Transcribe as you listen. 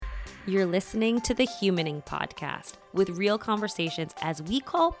You're listening to the Humaning Podcast with real conversations, as we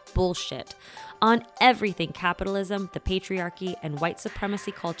call bullshit, on everything capitalism, the patriarchy, and white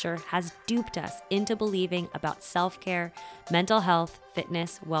supremacy culture has duped us into believing about self-care, mental health,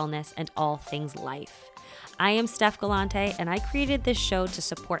 fitness, wellness, and all things life. I am Steph Galante, and I created this show to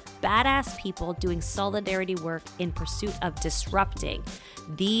support badass people doing solidarity work in pursuit of disrupting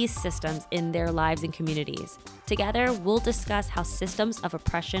these systems in their lives and communities. Together, we'll discuss how systems of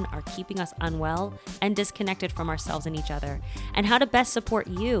oppression are keeping us unwell and disconnected from ourselves and each other, and how to best support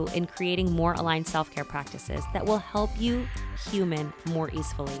you in creating more aligned self-care practices that will help you human more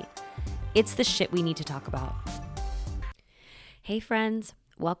easily. It's the shit we need to talk about. Hey friends,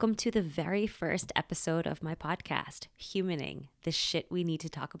 welcome to the very first episode of my podcast, Humaning, the shit we need to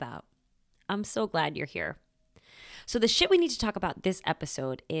talk about. I'm so glad you're here. So the shit we need to talk about this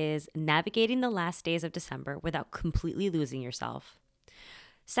episode is navigating the last days of December without completely losing yourself.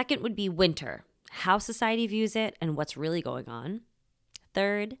 Second would be winter, how society views it and what's really going on.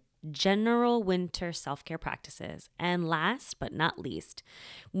 Third, general winter self-care practices. And last but not least,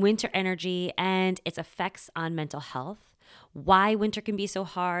 winter energy and its effects on mental health, why winter can be so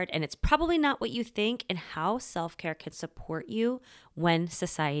hard and it's probably not what you think, and how self-care can support you when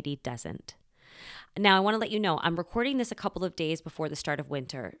society doesn't. Now, I want to let you know, I'm recording this a couple of days before the start of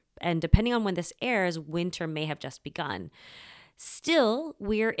winter, and depending on when this airs, winter may have just begun. Still,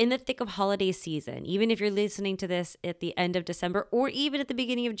 we're in the thick of holiday season. Even if you're listening to this at the end of December or even at the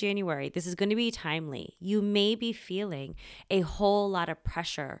beginning of January, this is going to be timely. You may be feeling a whole lot of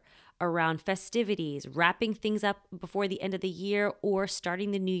pressure around festivities, wrapping things up before the end of the year, or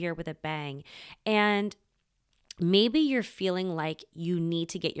starting the new year with a bang. And maybe you're feeling like you need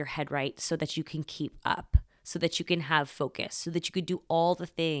to get your head right so that you can keep up, so that you can have focus, so that you could do all the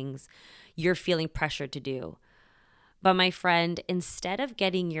things you're feeling pressured to do. But my friend, instead of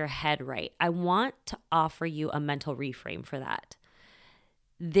getting your head right, I want to offer you a mental reframe for that.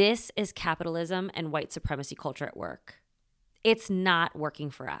 This is capitalism and white supremacy culture at work. It's not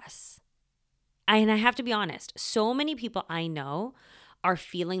working for us. And I have to be honest, so many people I know are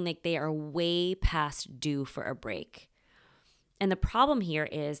feeling like they are way past due for a break. And the problem here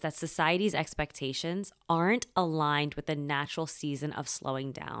is that society's expectations aren't aligned with the natural season of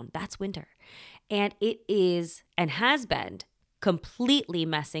slowing down. That's winter. And it is, and has been, completely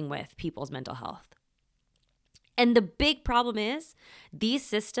messing with people's mental health. And the big problem is these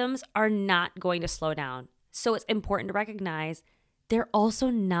systems are not going to slow down. So it's important to recognize they're also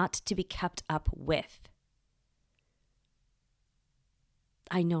not to be kept up with.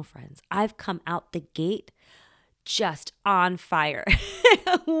 I know, friends, I've come out the gate just on fire.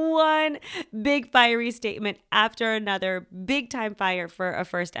 One big fiery statement after another, big time fire for a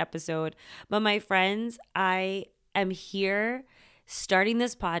first episode. But my friends, I am here starting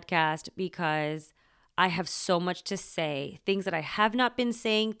this podcast because I have so much to say, things that I have not been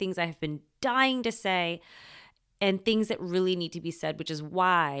saying, things I have been dying to say, and things that really need to be said, which is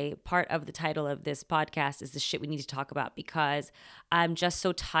why part of the title of this podcast is the shit we need to talk about, because I'm just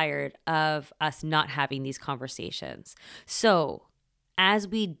so tired of us not having these conversations. So as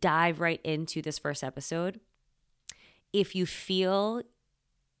we dive right into this first episode, if you feel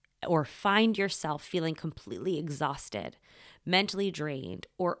or find yourself feeling completely exhausted, mentally drained,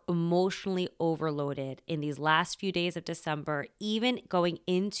 or emotionally overloaded in these last few days of December, even going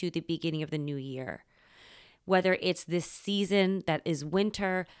into the beginning of the new year, whether it's this season that is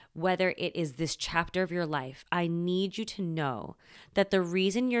winter, whether it is this chapter of your life, I need you to know that the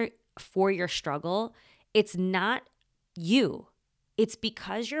reason you're for your struggle, it's not you. It's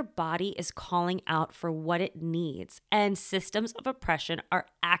because your body is calling out for what it needs, and systems of oppression are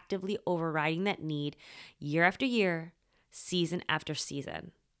actively overriding that need year after year, season after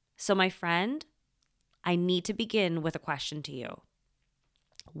season. So my friend, I need to begin with a question to you.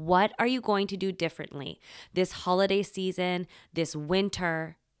 What are you going to do differently this holiday season, this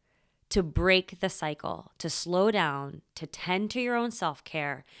winter, to break the cycle, to slow down, to tend to your own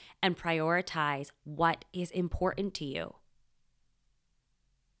self-care, and prioritize what is important to you?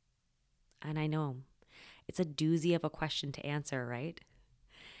 And I know it's a doozy of a question to answer, right?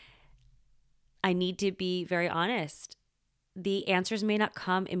 I need to be very honest. The answers may not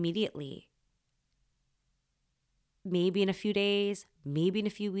come immediately. Maybe in a few days, maybe in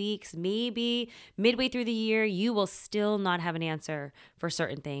a few weeks, maybe midway through the year, you will still not have an answer for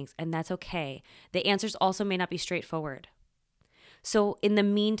certain things, and that's okay. The answers also may not be straightforward. So in the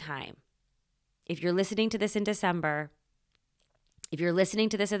meantime, if you're listening to this in December, if you're listening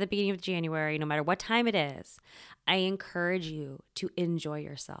to this at the beginning of January, no matter what time it is, I encourage you to enjoy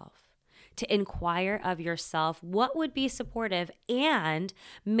yourself. to inquire of yourself what would be supportive and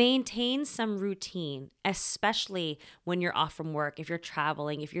maintain some routine, especially when you're off from work, if you're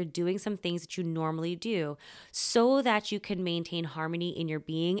traveling, if you're doing some things that you normally do, so that you can maintain harmony in your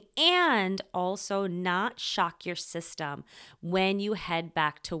being and also not shock your system when you head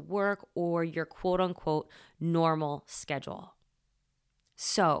back to work or your quote unquote normal schedule.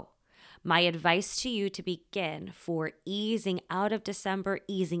 So, my advice to you to begin for easing out of December,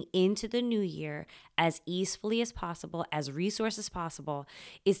 easing into the new year as easefully as possible, as resourced as possible,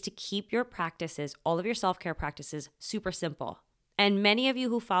 is to keep your practices, all of your self-care practices, super simple. And many of you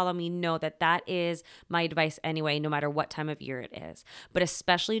who follow me know that that is my advice anyway, no matter what time of year it is. But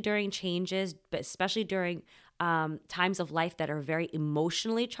especially during changes, but especially during times of life that are very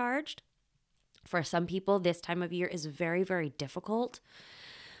emotionally charged, for some people, this time of year is very, very difficult.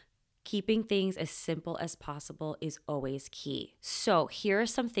 Keeping things as simple as possible is always key. So here are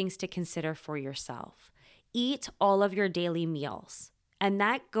some things to consider for yourself. Eat all of your daily meals. And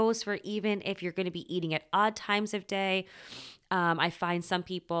that goes for even if you're going to be eating at odd times of day. I find some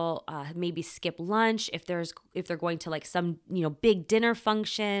people maybe skip lunch if they're going to like some big dinner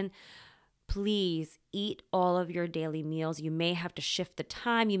function. Please eat all of your daily meals. You may have to shift the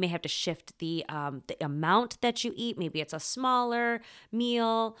time. You may have to shift the amount that you eat. Maybe it's a smaller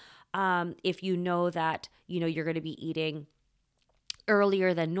meal. If you know that, you're going to be eating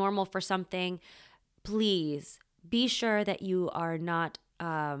earlier than normal for something, please be sure that you are not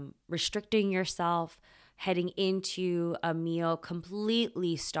restricting yourself, heading into a meal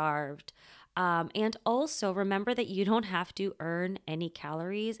completely starved. And also remember that you don't have to earn any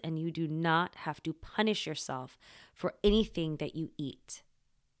calories and you do not have to punish yourself for anything that you eat.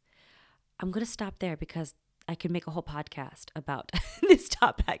 I'm going to stop there because I could make a whole podcast about this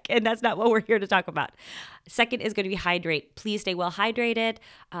topic, and that's not what we're here to talk about. Second is going to be hydrate. Please stay well hydrated,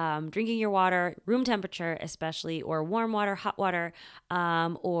 drinking your water, room temperature especially, or warm water, hot water,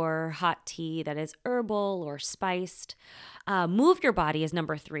 or hot tea that is herbal or spiced. Move your body is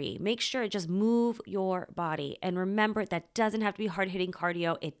number 3. Make sure just move your body. And remember, that doesn't have to be hard-hitting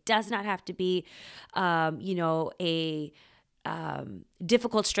cardio. It does not have to be, a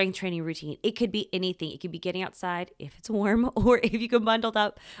difficult strength training routine. It could be anything. It could be getting outside if it's warm, or if you can bundle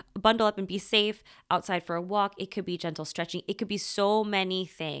up and be safe outside for a walk. It could be gentle stretching. It could be so many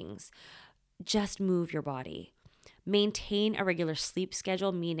things. Just move your body. Maintain a regular sleep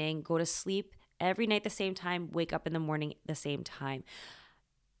schedule, meaning go to sleep every night the same time, wake up in the morning the same time.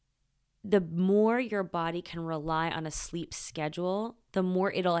 The more your body can rely on a sleep schedule, the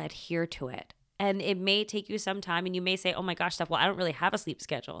more it'll adhere to it. And it may take you some time, and you may say, oh my gosh, Steph, well, I don't really have a sleep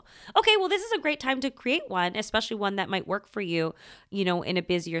schedule. Okay, well, this is a great time to create one, especially one that might work for you, in a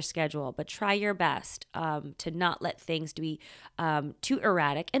busier schedule. But try your best to not let things be too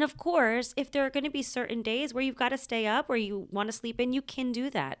erratic. And of course, if there are going to be certain days where you've got to stay up, where you want to sleep in, you can do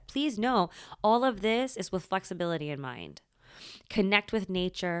that. Please know all of this is with flexibility in mind. Connect with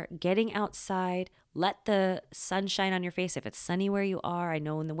nature, getting outside, let the sun shine on your face if it's sunny where you are. I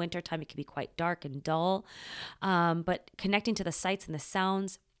know in the wintertime it can be quite dark and dull, but connecting to the sights and the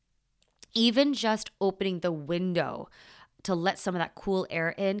sounds, even just opening the window to let some of that cool air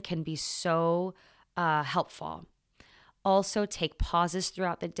in can be so helpful. Also, take pauses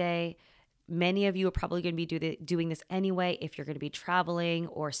throughout the day. Many of you are probably going to be doing this anyway if you're going to be traveling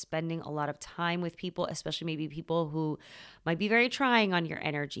or spending a lot of time with people, especially maybe people who might be very trying on your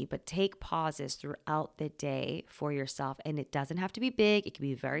energy. But take pauses throughout the day for yourself. And it doesn't have to be big. It can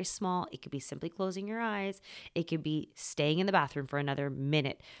be very small. It could be simply closing your eyes. It could be staying in the bathroom for another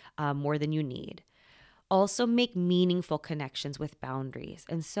minute more than you need. Also, make meaningful connections with boundaries.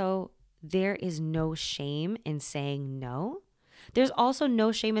 And so there is no shame in saying no. There's also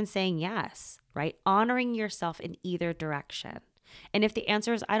no shame in saying yes, right? Honoring yourself in either direction. And if the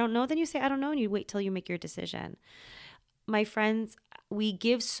answer is, I don't know, then you say, I don't know, and you wait till you make your decision. My friends, we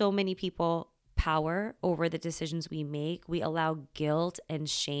give so many people power over the decisions we make. We allow guilt and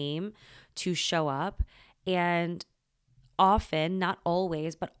shame to show up. And often, not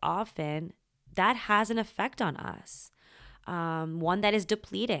always, but often, that has an effect on us, one that is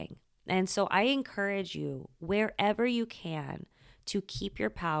depleting. And so I encourage you, wherever you can, to keep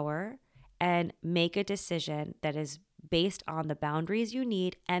your power and make a decision that is based on the boundaries you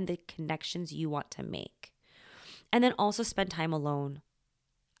need and the connections you want to make. And then also spend time alone.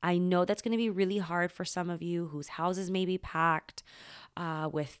 I know that's going to be really hard for some of you whose houses may be packed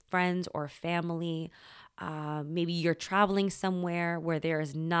with friends or family. Maybe you're traveling somewhere where there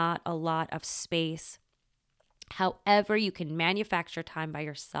is not a lot of space. However, you can manufacture time by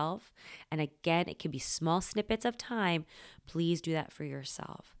yourself. And again, it can be small snippets of time. Please do that for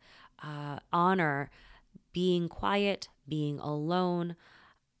yourself. honor being quiet, being alone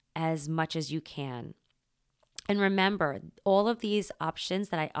as much as you can. And remember, all of these options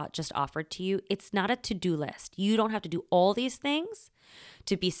that I just offered to you, it's not a to-do list. You don't have to do all these things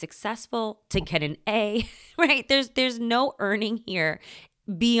to be successful, to get an A, right? There's no earning here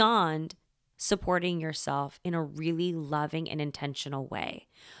beyond supporting yourself in a really loving and intentional way.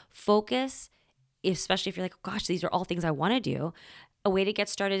 Focus, especially if you're like, oh, gosh, these are all things I want to do. A way to get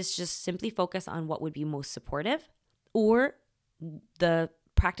started is just simply focus on what would be most supportive or the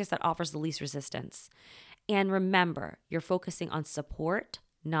practice that offers the least resistance. And remember, you're focusing on support,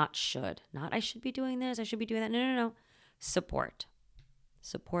 not should. Not I should be doing this, I should be doing that. No. Support.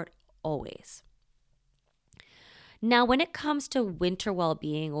 Support always. Now, when it comes to winter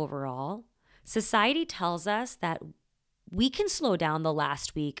well-being overall, society tells us that we can slow down the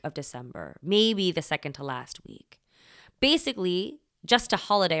last week of December, maybe the second to last week. Basically, just to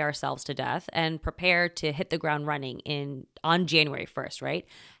holiday ourselves to death and prepare to hit the ground running on January 1st, right?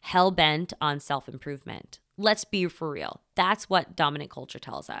 Hell-bent on self-improvement. Let's be for real. That's what dominant culture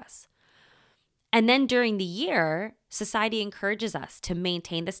tells us. And then during the year, society encourages us to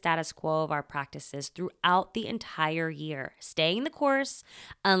maintain the status quo of our practices throughout the entire year, staying the course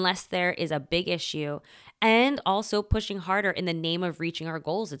unless there is a big issue, and also pushing harder in the name of reaching our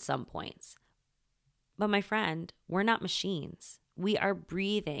goals at some points. But my friend, we're not machines. We are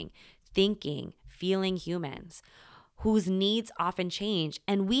breathing, thinking, feeling humans whose needs often change,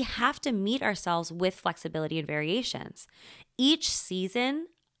 and we have to meet ourselves with flexibility and variations. Each season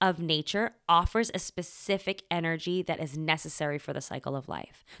of nature offers a specific energy that is necessary for the cycle of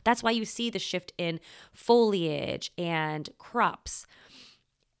life. That's why you see the shift in foliage and crops,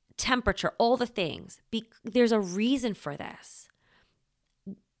 temperature, all the things. There's a reason for this.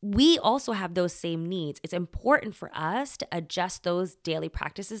 We also have those same needs. It's important for us to adjust those daily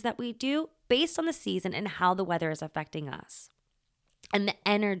practices that we do based on the season and how the weather is affecting us and the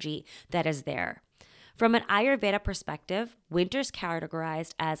energy that is there. From an Ayurveda perspective, winter's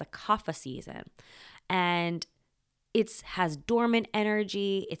categorized as a kapha season, and it has dormant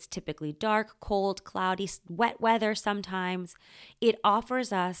energy. It's typically dark, cold, cloudy, wet weather sometimes. It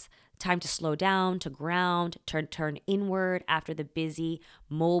offers us time to slow down, to ground, to turn inward after the busy,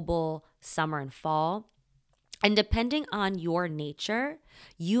 mobile summer and fall. And depending on your nature,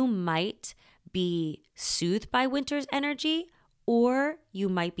 you might be soothed by winter's energy or you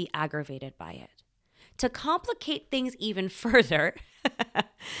might be aggravated by it. To complicate things even further,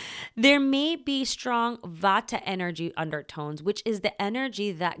 there may be strong vata energy undertones, which is the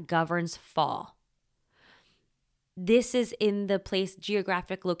energy that governs fall. This is in the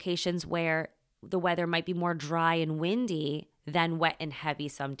geographic locations where the weather might be more dry and windy than wet and heavy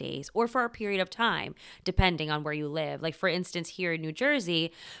some days, or for a period of time, depending on where you live. Like for instance, here in New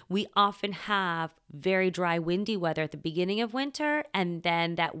Jersey, we often have very dry, windy weather at the beginning of winter, and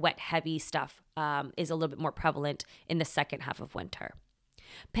then that wet, heavy stuff is a little bit more prevalent in the second half of winter.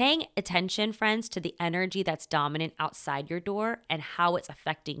 Paying attention, friends, to the energy that's dominant outside your door and how it's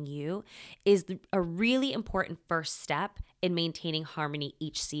affecting you is a really important first step in maintaining harmony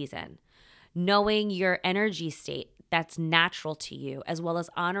each season. Knowing your energy state that's natural to you, as well as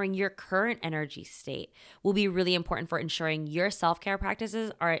honoring your current energy state, will be really important for ensuring your self-care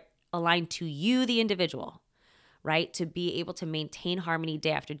practices are aligned to you, the individual, right? To be able to maintain harmony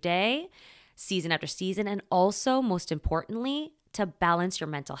day after day, season after season, and also, most importantly, to balance your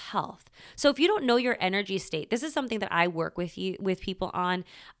mental health. So if you don't know your energy state, this is something that I work with people on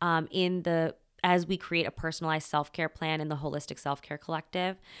as we create a personalized self-care plan in the Holistic Self-Care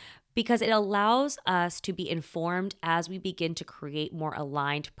Collective, because it allows us to be informed as we begin to create more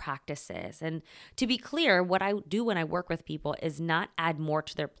aligned practices. And to be clear, what I do when I work with people is not add more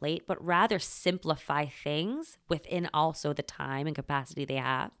to their plate, but rather simplify things within also the time and capacity they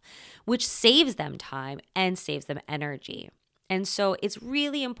have, which saves them time and saves them energy. And so it's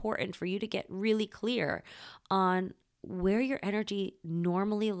really important for you to get really clear on where your energy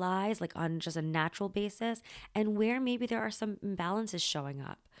normally lies, like on just a natural basis, and where maybe there are some imbalances showing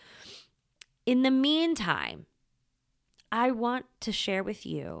up. In the meantime, I want to share with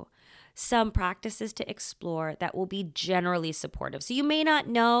you some practices to explore that will be generally supportive. So you may not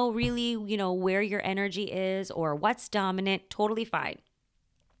know really, where your energy is or what's dominant, totally fine.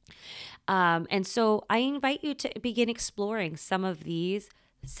 And so I invite you to begin exploring some of these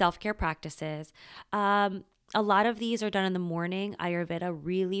self-care practices. A lot of these are done in the morning. Ayurveda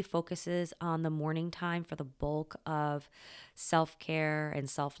really focuses on the morning time for the bulk of self-care and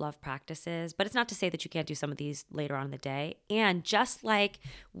self-love practices. But it's not to say that you can't do some of these later on in the day. And just like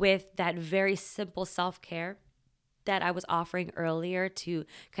with that very simple self-care that I was offering earlier to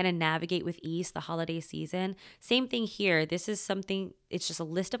kind of navigate with ease the holiday season, same thing here. This is something, it's just a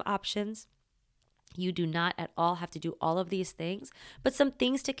list of options. You do not at all have to do all of these things, but some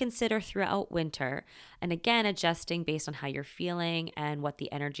things to consider throughout winter. And again, adjusting based on how you're feeling and what the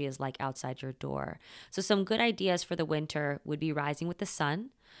energy is like outside your door. So, some good ideas for the winter would be rising with the sun.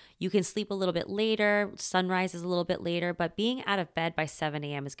 You can sleep a little bit later, sunrise is a little bit later, but being out of bed by 7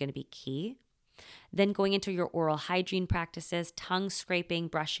 a.m. is going to be key. Then going into your oral hygiene practices, tongue scraping,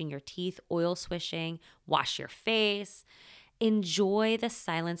 brushing your teeth, oil swishing, wash your face. Enjoy the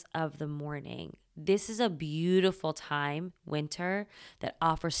silence of the morning. This is a beautiful time, winter, that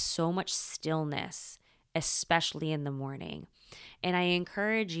offers so much stillness, especially in the morning. And I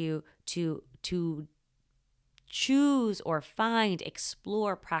encourage you to choose or find,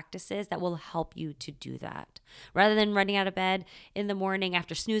 explore practices that will help you to do that. Rather than running out of bed in the morning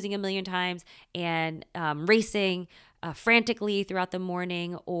after snoozing a million times and racing frantically throughout the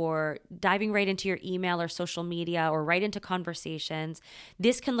morning, or diving right into your email or social media or right into conversations.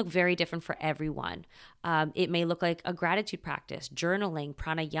 This can look very different for everyone. It may look like a gratitude practice, journaling,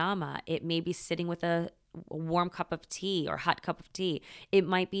 pranayama. It may be sitting with a warm cup of tea or hot cup of tea. It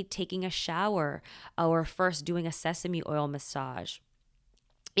might be taking a shower or first doing a sesame oil massage.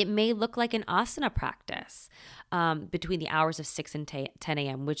 It may look like an asana practice between the hours of 6 and 10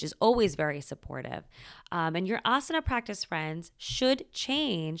 a.m., which is always very supportive. And your asana practice, friends, should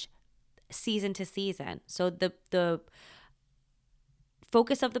change season to season. So the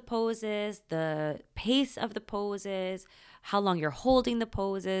focus of the poses, the pace of the poses, how long you're holding the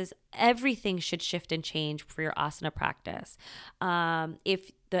poses, everything should shift and change for your asana practice.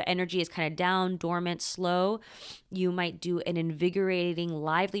 If the energy is kind of down, dormant, slow, you might do an invigorating,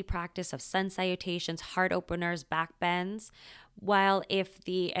 lively practice of sun salutations, heart openers, back bends. While if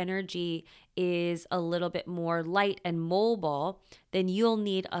the energy is a little bit more light and mobile, then you'll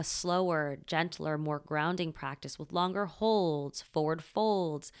need a slower, gentler, more grounding practice with longer holds, forward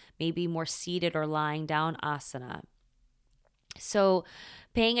folds, maybe more seated or lying down asana. So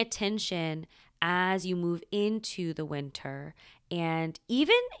paying attention as you move into the winter, and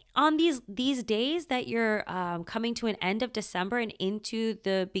even on these days that you're coming to an end of December and into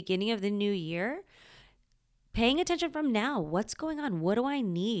the beginning of the new year, paying attention from now. What's going on? What do I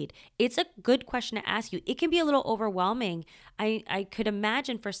need? It's a good question to ask you. It can be a little overwhelming. I could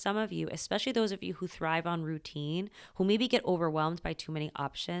imagine for some of you, especially those of you who thrive on routine, who maybe get overwhelmed by too many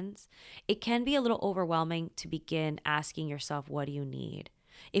options, it can be a little overwhelming to begin asking yourself, what do you need?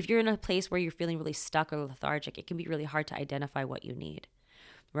 If you're in a place where you're feeling really stuck or lethargic, it can be really hard to identify what you need.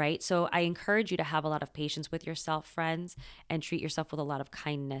 Right? So I encourage you to have a lot of patience with yourself, friends, and treat yourself with a lot of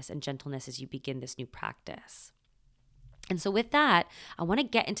kindness and gentleness as you begin this new practice. And so with that, I want to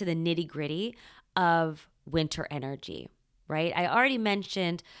get into the nitty-gritty of winter energy, right? I already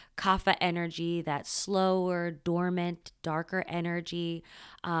mentioned kapha energy, that slower, dormant, darker energy,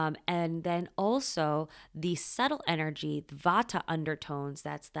 and then also the subtle energy, the vata undertones,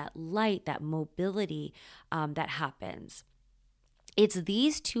 that's that light, that mobility that happens. It's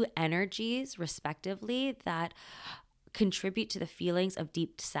these two energies, respectively, that contribute to the feelings of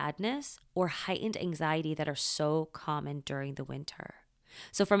deep sadness or heightened anxiety that are so common during the winter.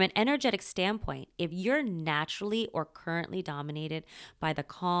 So from an energetic standpoint, if you're naturally or currently dominated by the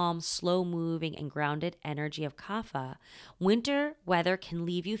calm, slow-moving, and grounded energy of kapha, winter weather can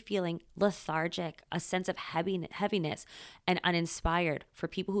leave you feeling lethargic, a sense of heaviness, and uninspired. For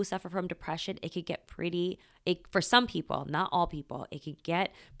people who suffer from depression, it could get for some people, not all people, it could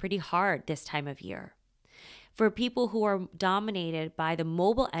get pretty hard this time of year. For people who are dominated by the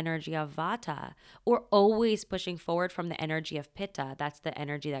mobile energy of vata, or always pushing forward from the energy of pitta, that's the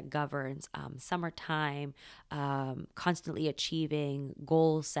energy that governs summertime, constantly achieving,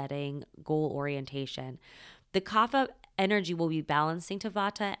 goal setting, goal orientation. The kapha energy will be balancing to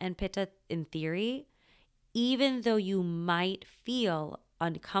vata and pitta in theory, even though you might feel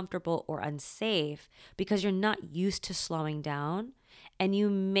uncomfortable or unsafe because you're not used to slowing down, and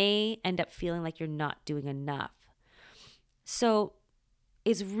you may end up feeling like you're not doing enough. So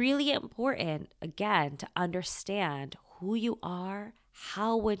it's really important, again, to understand who you are,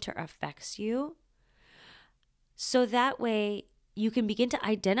 how winter affects you, so that way you can begin to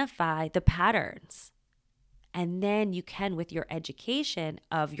identify the patterns. And then you can, with your education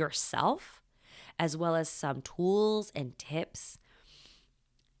of yourself, as well as some tools and tips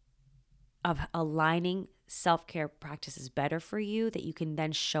of aligning self-care practices better for you, that you can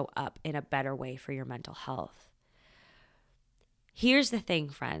then show up in a better way for your mental health. Here's the thing,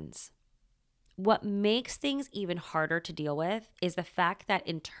 friends. What makes things even harder to deal with is the fact that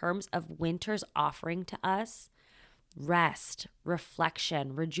in terms of winter's offering to us, rest,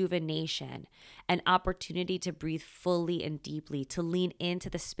 reflection, rejuvenation, an opportunity to breathe fully and deeply, to lean into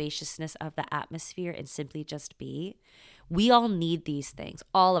the spaciousness of the atmosphere and simply just be. We all need these things,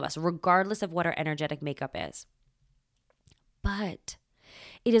 all of us, regardless of what our energetic makeup is. But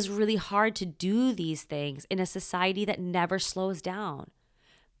it is really hard to do these things in a society that never slows down.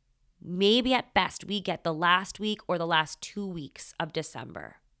 Maybe at best we get the last week or the last 2 weeks of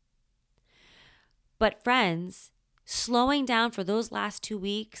December. But friends, slowing down for those last 2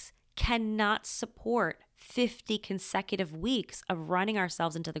 weeks cannot support 50 consecutive weeks of running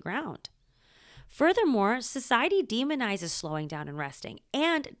ourselves into the ground. Furthermore, society demonizes slowing down and resting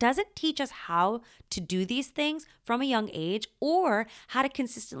and doesn't teach us how to do these things from a young age or how to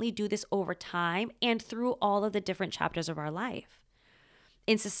consistently do this over time and through all of the different chapters of our life.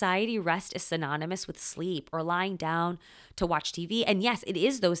 In society, rest is synonymous with sleep or lying down to watch TV. And yes, it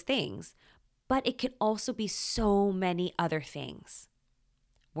is those things, but it can also be so many other things.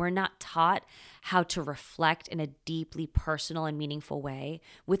 We're not taught how to reflect in a deeply personal and meaningful way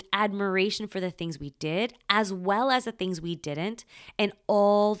with admiration for the things we did, as well as the things we didn't, and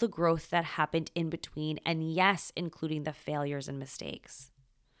all the growth that happened in between, and yes, including the failures and mistakes.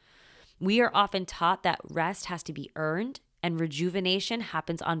 We are often taught that rest has to be earned and rejuvenation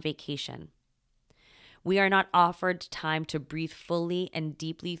happens on vacation. We are not offered time to breathe fully and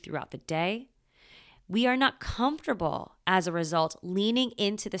deeply throughout the day. We are not comfortable, as a result, leaning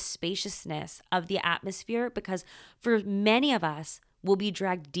into the spaciousness of the atmosphere because for many of us, we'll be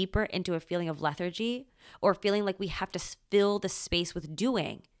dragged deeper into a feeling of lethargy or feeling like we have to fill the space with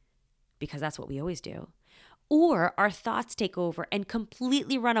doing because that's what we always do. Or our thoughts take over and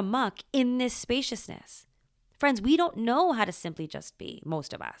completely run amok in this spaciousness. Friends, we don't know how to simply just be,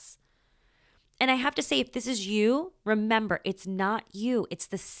 most of us. And I have to say, if this is you, remember, it's not you, it's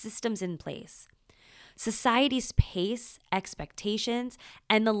the systems in place. Society's pace, expectations,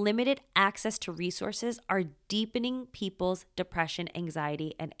 and the limited access to resources are deepening people's depression,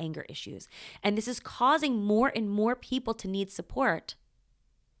 anxiety, and anger issues. And this is causing more and more people to need support,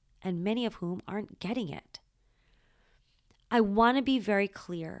 and many of whom aren't getting it. I want to be very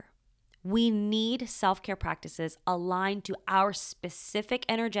clear. We need self-care practices aligned to our specific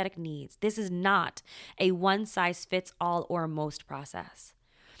energetic needs. This is not a one-size-fits-all or most process.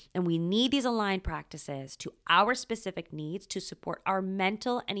 And we need these aligned practices to our specific needs to support our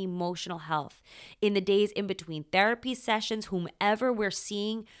mental and emotional health in the days in between therapy sessions, whomever we're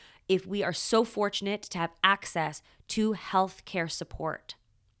seeing, if we are so fortunate to have access to healthcare support.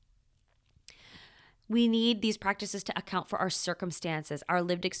 We need these practices to account for our circumstances, our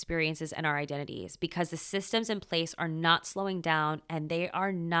lived experiences, and our identities because the systems in place are not slowing down and they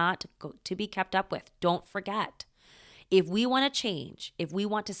are not to be kept up with. Don't forget. If we want to change, if we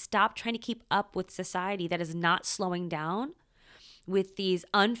want to stop trying to keep up with society that is not slowing down with these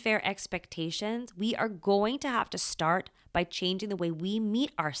unfair expectations, we are going to have to start by changing the way we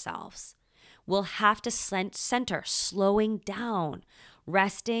meet ourselves. We'll have to center slowing down,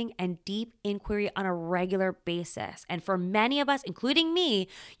 resting, and deep inquiry on a regular basis. And for many of us, including me,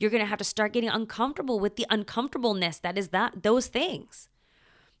 you're going to have to start getting uncomfortable with the uncomfortableness that is those things.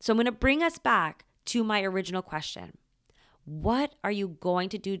 So I'm going to bring us back to my original question. What are you going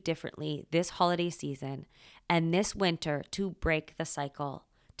to do differently this holiday season and this winter to break the cycle,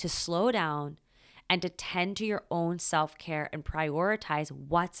 to slow down, and to tend to your own self-care and prioritize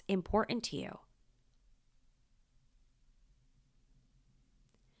what's important to you?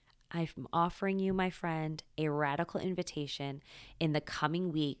 I'm offering you, my friend, a radical invitation in the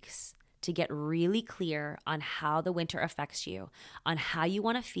coming weeks to get really clear on how the winter affects you, on how you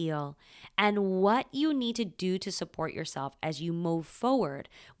want to feel, and what you need to do to support yourself as you move forward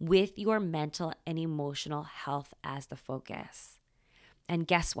with your mental and emotional health as the focus. And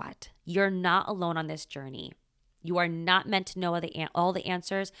guess what? You're not alone on this journey. You are not meant to know all the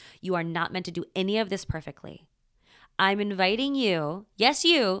answers. You are not meant to do any of this perfectly. I'm inviting you, yes,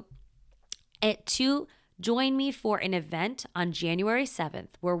 you, to join me for an event on January 7th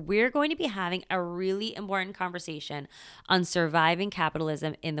where we're going to be having a really important conversation on surviving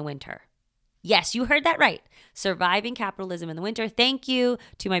capitalism in the winter. Yes, you heard that right. Surviving capitalism in the winter. Thank you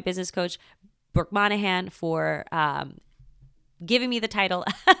to my business coach, Brooke Monahan, for giving me the title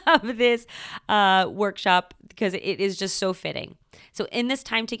of this workshop because it is just so fitting. So in this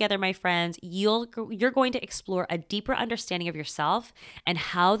time together, my friends, you're going to explore a deeper understanding of yourself and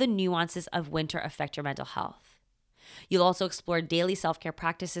how the nuances of winter affect your mental health. You'll also explore daily self-care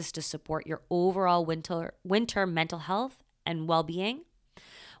practices to support your overall winter mental health and well-being.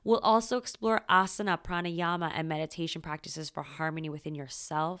 We'll also explore asana, pranayama, and meditation practices for harmony within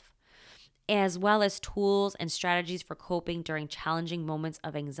yourself. as well as tools and strategies for coping during challenging moments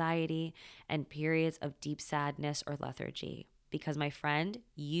of anxiety and periods of deep sadness or lethargy. Because, my friend,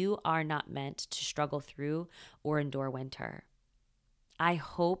 you are not meant to struggle through or endure winter. I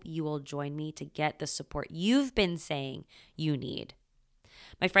hope you will join me to get the support you've been saying you need.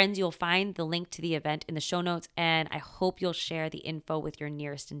 My friends, you'll find the link to the event in the show notes, and I hope you'll share the info with your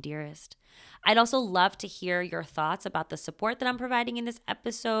nearest and dearest. I'd also love to hear your thoughts about the support that I'm providing in this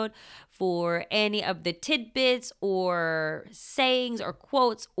episode, for any of the tidbits or sayings or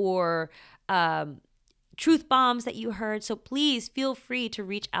quotes or truth bombs that you heard. So please feel free to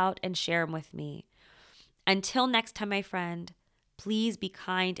reach out and share them with me. Until next time, my friend, please be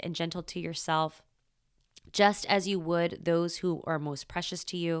kind and gentle to yourself, just as you would those who are most precious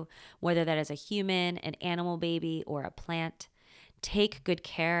to you, whether that is a human, an animal baby, or a plant. Take good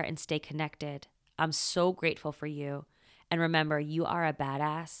care and stay connected. I'm so grateful for you. And remember, you are a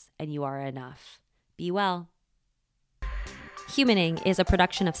badass and you are enough. Be well. Humaning is a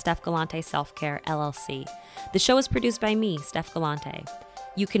production of Steph Galante Self-Care, LLC. The show is produced by me, Steph Galante.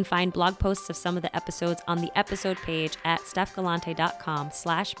 You can find blog posts of some of the episodes on the episode page at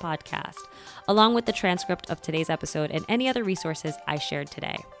stephgalante.com/podcast, along with the transcript of today's episode and any other resources I shared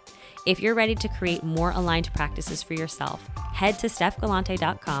today. If you're ready to create more aligned practices for yourself, head to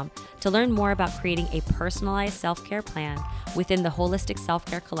stephgalante.com to learn more about creating a personalized self-care plan within the Holistic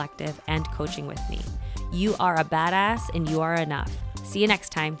Self-Care Collective and coaching with me. You are a badass and you are enough. See you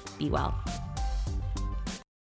next time. Be well.